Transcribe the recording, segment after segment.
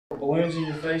Balloons in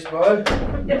your face, bud.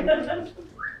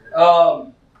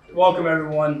 Welcome,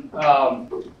 everyone. I'm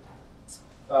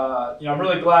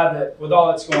really glad that with all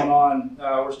that's going on,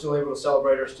 we're still able to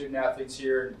celebrate our student athletes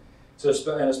here. So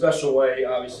in a special way,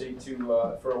 obviously,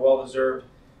 for a well-deserved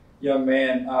young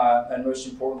man, and most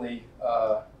importantly,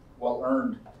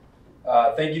 well-earned.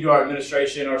 Thank you to our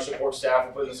administration, our support staff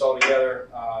for putting this all together.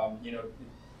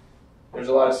 There's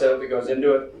a lot of setup that goes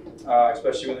into it,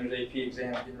 especially when there's AP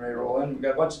exams getting ready to roll in. We've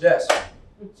got a bunch of desks.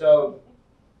 So,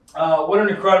 what an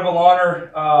incredible honor.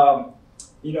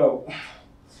 You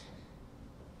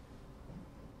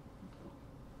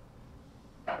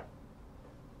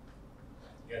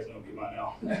guys know me by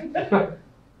now.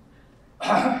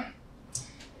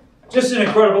 Just an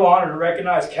incredible honor to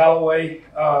recognize Calloway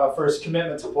for his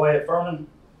commitment to play at Furman.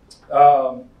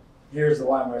 Here's the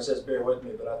line where it says, "Bear with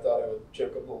me," but I thought I would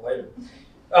joke up a little later.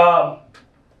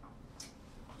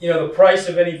 The price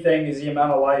of anything is the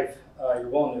amount of life you're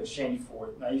willing to exchange for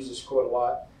it. And I use this quote a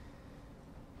lot.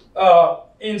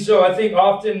 And so I think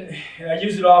often, and I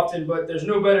use it often, but there's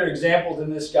no better example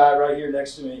than this guy right here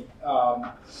next to me.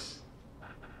 I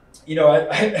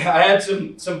had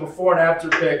some before and after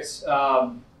pics. They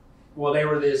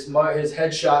were his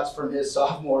headshots from his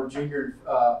sophomore, junior,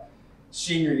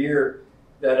 senior year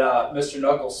that Mr.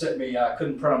 Knuckles sent me. I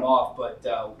couldn't print them off, but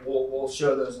we'll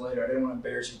show those later. I didn't want to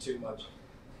embarrass you too much.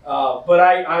 But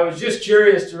I was just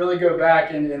curious to really go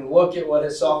back and look at what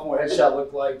his sophomore headshot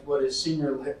looked like, what his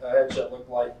senior headshot looked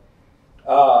like,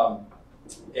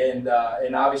 and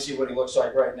obviously what he looks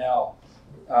like right now.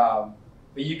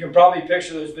 But you can probably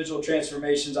picture those visual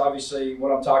transformations, obviously,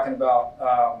 what I'm talking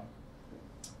about.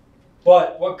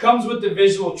 But what comes with the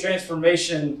visual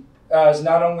transformation is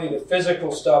not only the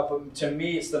physical stuff, but to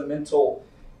me, it's the mental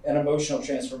and emotional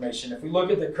transformation. If we look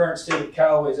at the current state of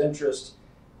Callaway's interest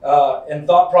and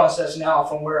thought process now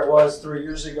from where it was 3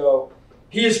 years ago,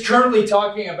 he is currently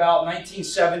talking about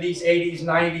 1970s, 80s,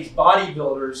 90s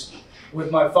bodybuilders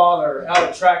with my father out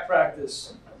at track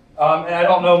practice. And I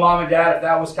don't know, Mom and Dad, if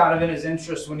that was kind of in his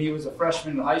interest when he was a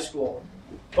freshman in high school.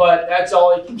 But that's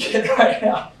all he can get right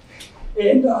now.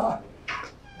 And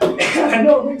I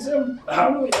know it makes him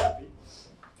really happy.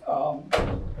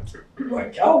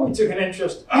 But Callaway took an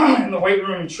interest in the weight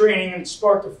room and training and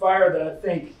sparked a fire that I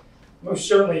think most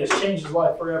certainly has changed his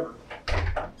life forever.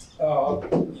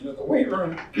 The weight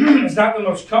room is not the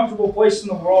most comfortable place in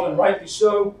the world, and rightly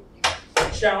so.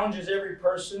 It challenges every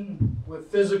person with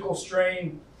physical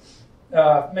strain,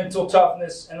 mental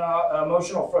toughness, and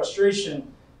emotional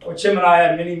frustration, which him and I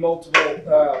had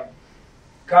multiple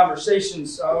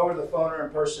conversations over the phone or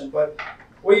in person. But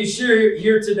what you see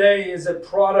here today is a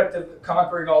product of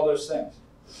conquering all those things.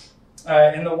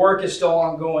 And the work is still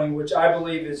ongoing, which I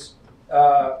believe is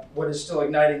what is still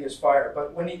igniting his fire.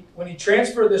 But when he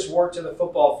transferred this work to the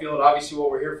football field, obviously what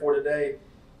we're here for today,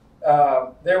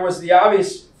 there was the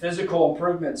obvious physical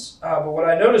improvements. But what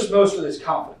I noticed most was his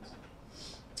confidence.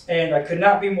 And I could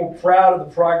not be more proud of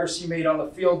the progress he made on the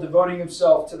field, devoting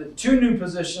himself to the 2 new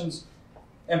positions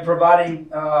and providing,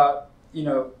 or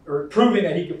proving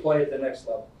that he could play at the next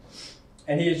level.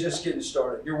 And he is just getting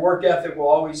started. Your work ethic will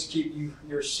always keep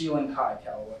your ceiling high,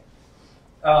 Callaway.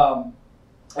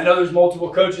 I know there's multiple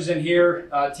coaches in here,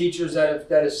 teachers that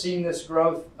have seen this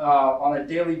growth on a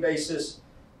daily basis,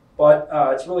 but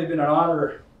it's really been an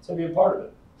honor to be a part of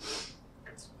it.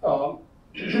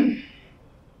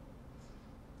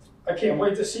 I can't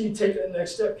wait to see you take that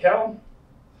next step, Cal.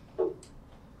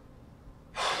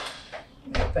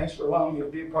 Thanks for allowing me to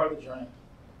be a part of the journey.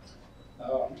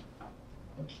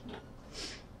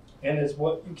 And as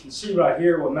what you can see right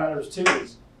here, what matters too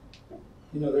is,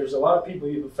 there's a lot of people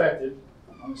you've affected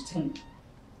on this team.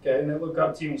 Okay, and they look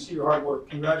up to you and see your hard work.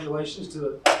 Congratulations to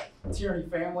the Tierney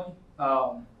family.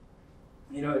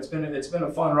 It's been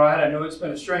a fun ride. I know it's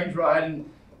been a strange ride and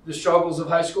the struggles of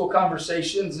high school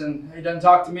conversations. And he doesn't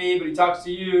talk to me, but he talks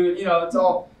to you.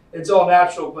 It's all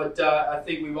natural. But I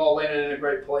think we've all landed in a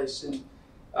great place. And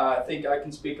I think I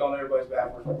can speak on everybody's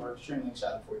behalf. We're extremely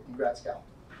excited for you. Congrats, Cal.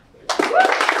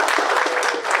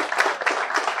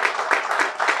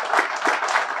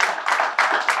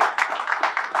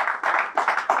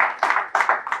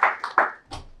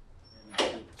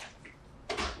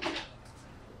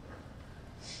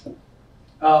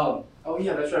 Oh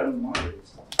yeah, that's right on the monitor.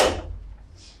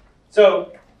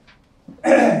 So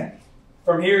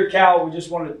from here, Cal, we just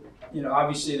wanted,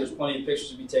 obviously there's plenty of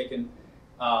pictures to be taken.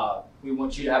 We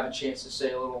want you to have a chance to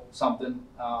say a little something.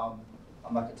 I'm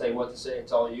not going to tell you what to say.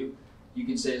 It's all you. You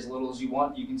can say as little as you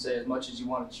want. You can say as much as you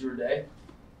want. It's your day.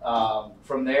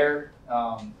 From there,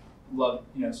 love,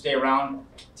 stay around.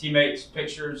 Teammates,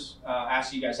 pictures.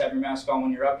 Ask you guys have your mask on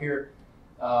when you're up here.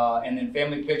 and then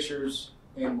family pictures,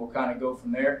 and we'll kind of go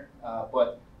from there.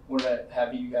 But wanted to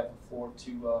have you have the floor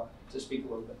to speak a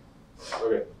little bit.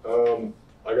 Okay.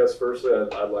 I guess firstly,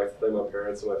 I'd like to thank my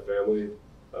parents and my family.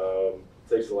 It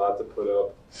takes a lot to put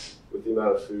up with the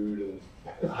amount of food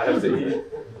and I have to eat.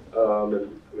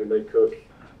 And they cook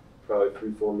probably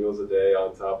 3-4 meals a day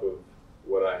on top of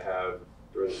what I have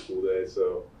during the school day.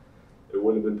 So it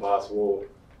wouldn't have been possible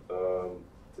to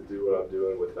do what I'm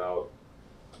doing without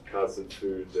constant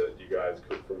food that you guys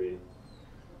cook for me.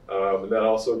 And that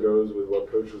also goes with what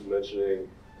Coach was mentioning.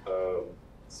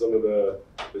 Some of the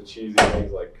cheesy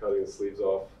things like cutting the sleeves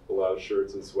off a lot of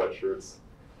shirts and sweatshirts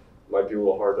might be a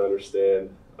little hard to understand.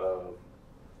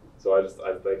 So I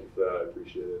thank you for that. I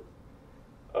appreciate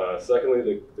it.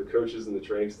 Secondly, the coaches and the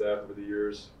training staff over the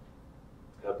years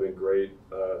have been great.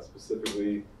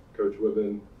 Specifically, Coach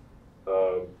Whitman,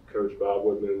 Coach Bob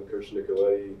Whitman, Coach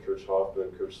Nicoletti, Coach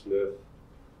Hoffman, Coach Smith,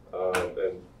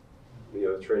 and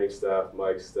the training staff,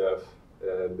 Mike, Steph,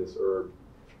 and Miss Herb,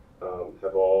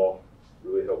 have all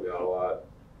really helped me out a lot.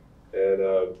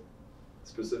 And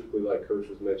specifically, like Coach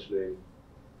was mentioning,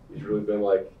 he's really been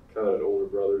like kind of an older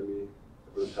brother to me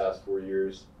over the past 4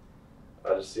 years.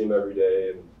 I just see him every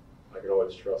day, and I can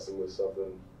always trust him with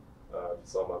something if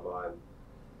it's on my mind.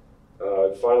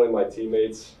 And finally, my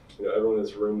teammates. Everyone in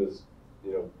this room is,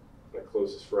 my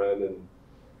closest friend, and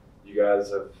you guys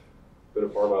have been a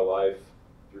part of my life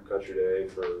through Country Day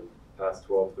for the past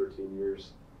 12, 13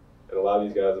 years. And a lot of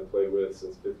these guys I've played with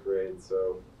since 5th grade,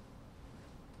 so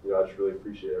I just really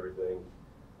appreciate everything.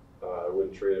 I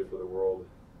wouldn't trade it for the world.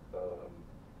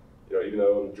 Even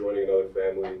though I'm joining another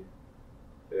family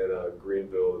in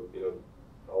Greenville,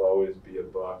 I'll always be a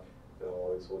Buck, and I'll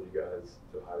always hold you guys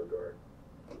to high regard.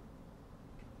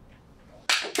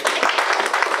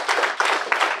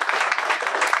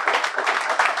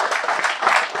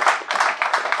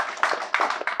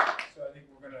 So I think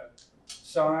we're gonna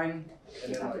sign,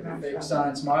 and then like a big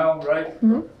sign, smile, right?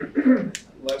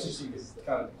 Mm-hmm. Alexis, you can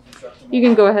kind of instruct them. You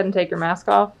can go ahead and take your mask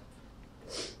off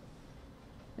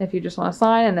if you just want to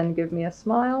sign, and then give me a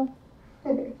smile.